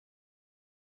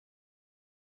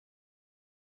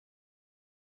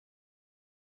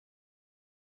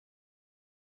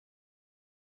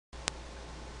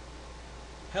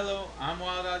Hello, I'm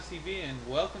Wildicv and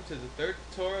welcome to the third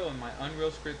tutorial in my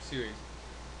UnrealScript series.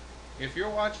 If you're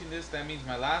watching this, that means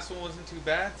my last one wasn't too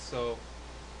bad, so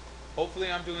hopefully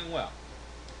I'm doing well.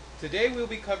 Today we'll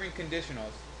be covering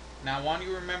conditionals. Now I want you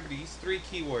to remember these three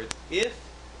keywords: if,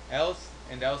 else,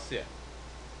 and else if.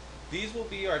 These will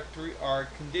be our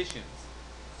conditions.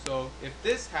 So if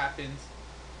this happens,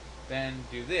 then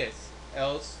do this.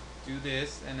 Else, do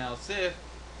this, and else if,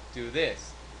 do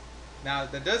this. Now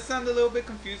that does sound a little bit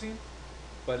confusing,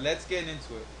 but let's get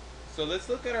into it. So let's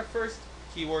look at our first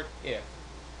keyword, if.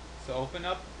 So open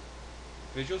up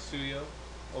Visual Studio,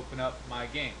 open up My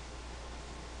Game.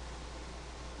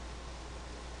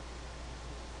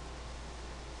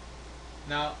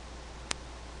 Now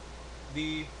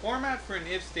the format for an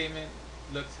if statement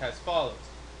looks as follows: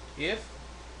 if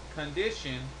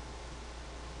condition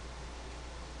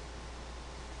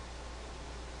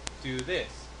do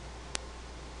this.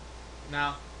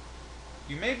 Now,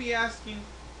 you may be asking,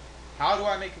 how do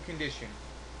I make a condition?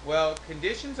 Well,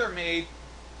 conditions are made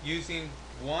using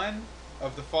one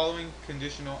of the following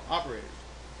conditional operators.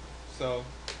 So,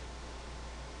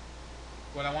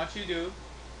 what I want you to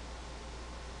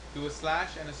do a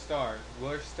slash and a star.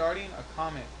 We're starting a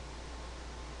comment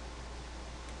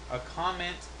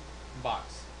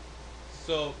box.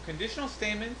 So, conditional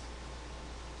statements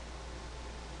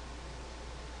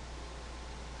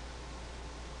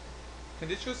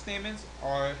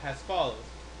are as follows.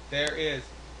 There is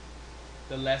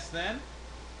the less than,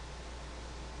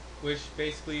 which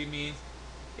basically means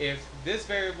if this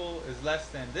variable is less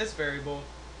than this variable,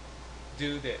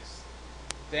 do this.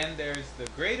 Then there's the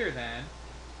greater than,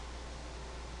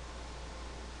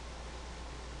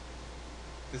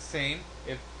 the same.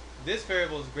 If this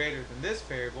variable is greater than this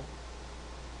variable,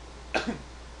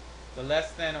 the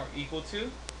less than or equal to.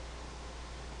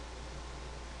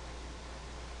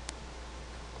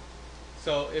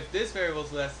 So if this variable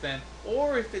is less than,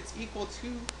 or if it's equal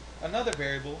to another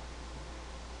variable,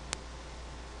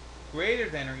 greater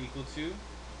than or equal to,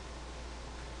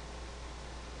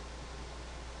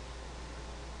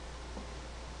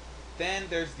 then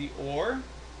there's the or.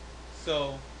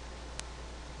 So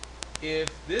if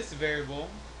this variable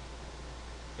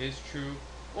is true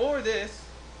or this,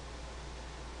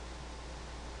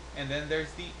 and then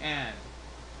there's the and.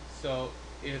 So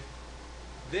if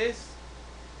this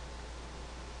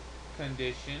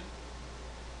condition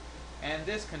and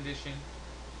this condition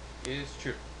is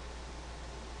true.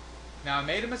 Now I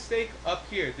made a mistake up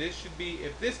here. This should be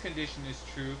if this condition is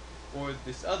true or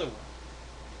this other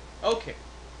one. Okay,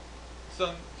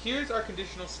 so here's our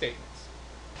conditional statements.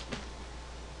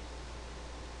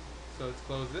 So let's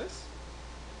close this.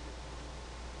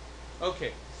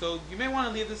 Okay, so you may want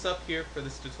to leave this up here for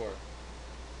this tutorial.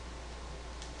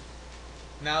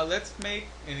 Now let's make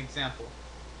an example.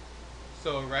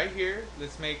 So right here,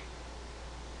 let's make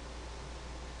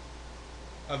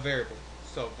a variable.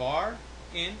 So var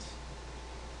int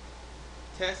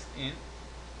test int.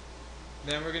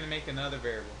 Then we're going to make another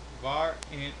variable. Var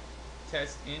int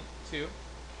test int 2.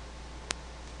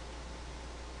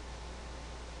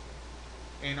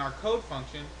 In our code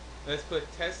function, let's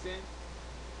put test int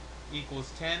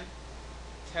equals 10,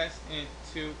 test int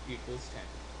 2 equals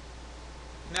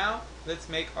 10. Now let's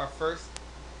make our first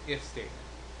if statement.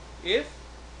 If,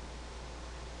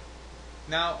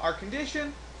 now our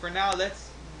condition for now, let's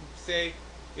say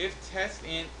if test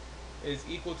int is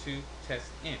equal to test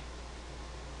int.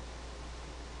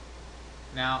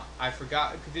 Now I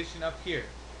forgot a condition up here.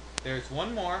 There's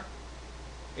one more.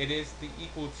 It is the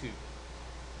equal to.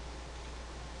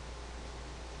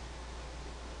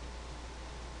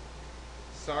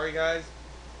 Sorry guys,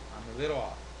 I'm a little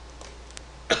off.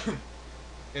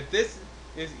 If this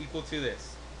is equal to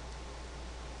this.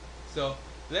 So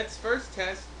let's first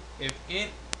test if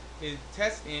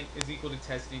test int is equal to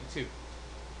test int 2.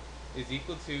 Is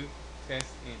equal to test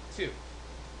int 2.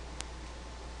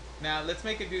 Now let's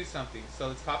make it do something. So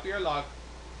let's copy our log.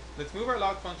 Let's move our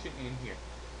log function in here.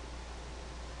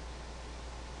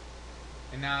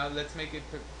 And now let's make it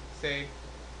say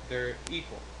they're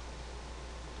equal.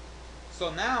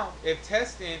 So now if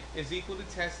test int is equal to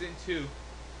test int 2,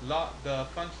 the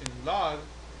function log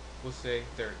will say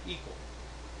they're equal.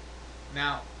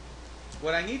 Now,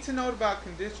 what I need to note about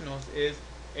conditionals is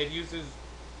it uses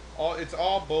it's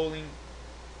all boolean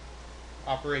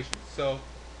operations. So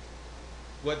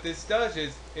what this does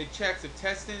is it checks if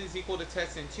test int is equal to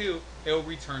test int 2, it will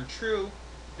return true,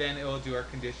 then it will do our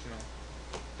conditional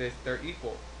that they're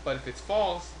equal. But if it's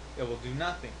false, it will do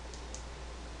nothing.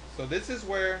 So this is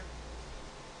where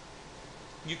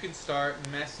you can start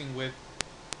messing with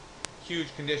huge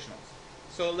conditionals.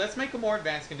 So let's make a more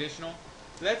advanced conditional.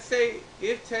 let's say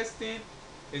if testant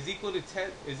is equal to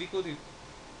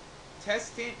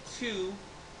testant 2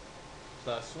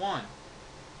 plus 1.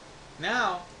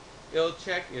 Now it'll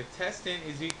check if testant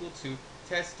is equal to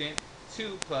testant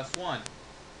 2 plus 1.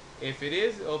 If it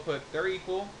is, it'll put they're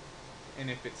equal, and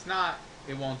if it's not,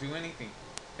 it won't do anything.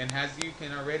 And as you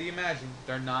can already imagine,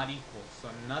 they're not equal, so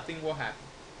nothing will happen.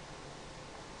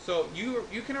 So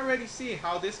you can already see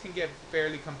how this can get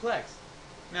fairly complex.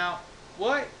 Now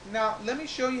let me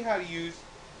show you how to use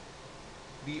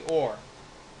the OR.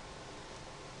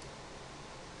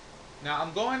 Now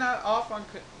I'm going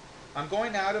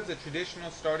out of the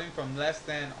traditional starting from less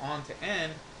than on to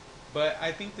n, but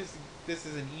I think this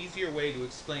is an easier way to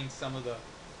explain some of the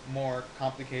more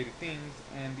complicated things,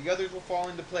 and the others will fall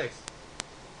into place.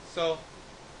 So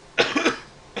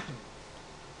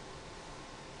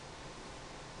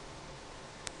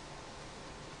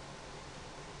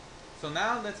so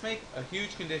now let's make a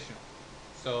huge conditional.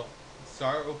 So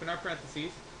open our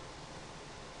parentheses.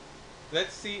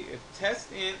 Let's see if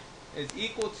testInt is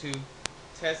equal to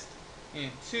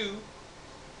testInt2,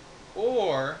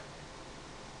 or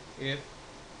if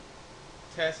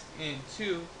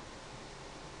testInt2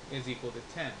 is equal to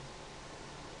 10.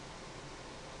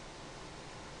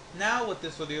 Now what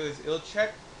this will do is it'll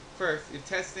check first if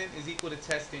testInt is equal to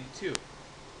testInt2.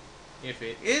 If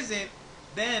it isn't,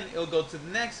 then it'll go to the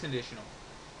next conditional.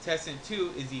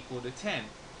 TestInt2 is equal to 10.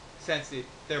 Since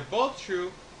they're both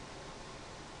true,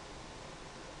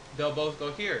 they'll both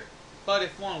go here. But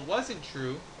if one wasn't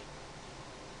true,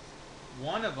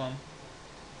 one of them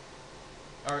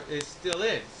it still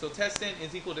is. So testInt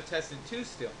is equal to testInt2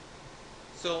 still.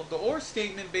 So the OR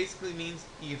statement basically means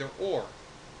either or.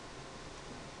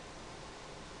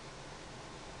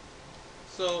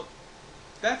 So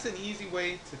that's an easy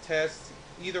way to test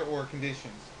either or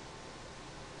conditions.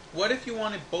 What if you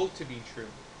wanted both to be true?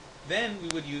 Then we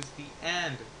would use the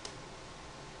AND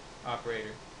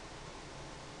operator.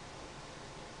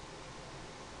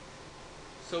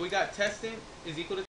 So we got testInt is equal to